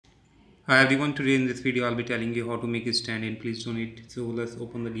Hi everyone, today in this video I'll be telling you how to make a stand in Please Donate. So let's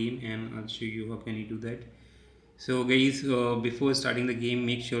open the game and I'll show you how can you do that. So guys, before starting the game,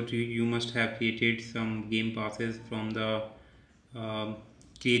 make sure you must have created some game passes from the um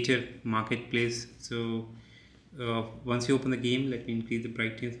creator marketplace. So once you open the game, let me increase the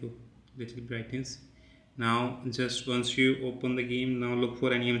brightness, so little brightness. Now just once you open the game, now look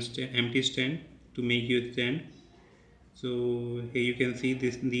for any empty stand to make your stand. So here you can see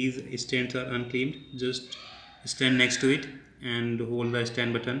these stands are unclaimed. Just stand next to it and hold the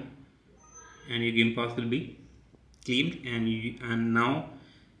stand button and your game pass will be claimed. And now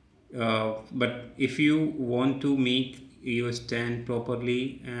but if you want to make your stand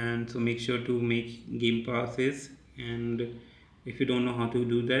properly, and so make sure to make game passes. And if you don't know how to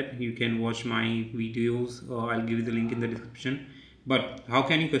do that, you can watch my videos, or I'll give you the link in the description. But how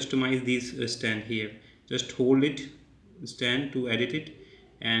can you customize this stand? Here, just hold it stand to edit it,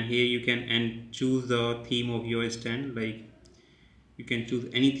 and here you can and choose the theme of your stand. Like, you can choose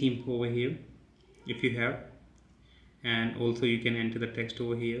any theme over here if you have, and also you can enter the text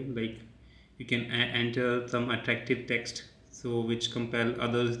over here. Like, you can enter some attractive text, so which compel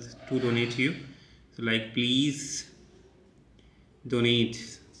others to donate you. So like, please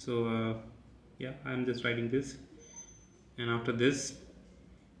donate. So yeah, I'm just writing this, and after this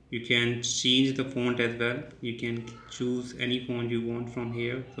you can change the font as well. You can choose any font you want from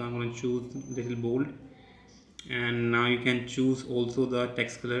here, so I'm going to choose little bold. And now you can choose also the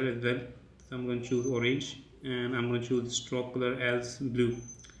text color as well, so I'm going to choose orange, and I'm going to choose stroke color as blue.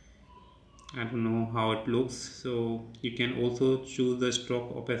 I don't know how it looks, so you can also choose the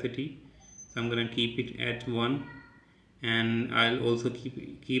stroke opacity, so I'm going to keep it at 1. And I'll also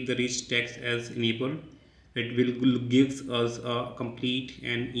keep the rich text as enabled. It will gives us a complete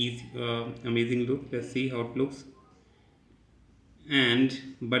and easy amazing look. Let's see how it looks. And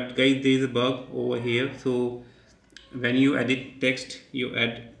but guys, there is a bug over here. So when you edit text, you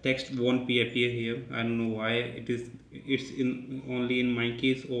add text won't be appear here. I don't know why. It's in only in my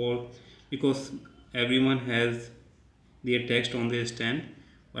case, or because everyone has their text on their stand.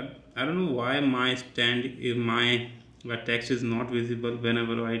 But I don't know why my stand is my text is not visible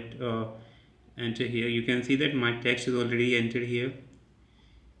whenever I enter here. You can see that my text is already entered here,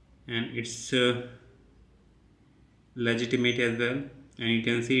 and it's legitimate as well. And you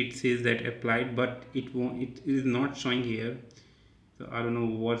can see it says that applied, but it is not showing here. So I don't know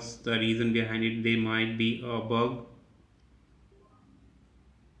what's the reason behind it. There might be a bug.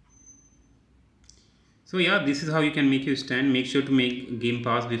 So yeah, this is how you can make your stand. Make sure to make game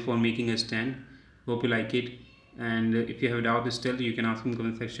pass before making a stand. Hope you like it, and if you have a doubt still, you can ask in the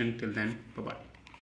comment section. Till then, bye bye.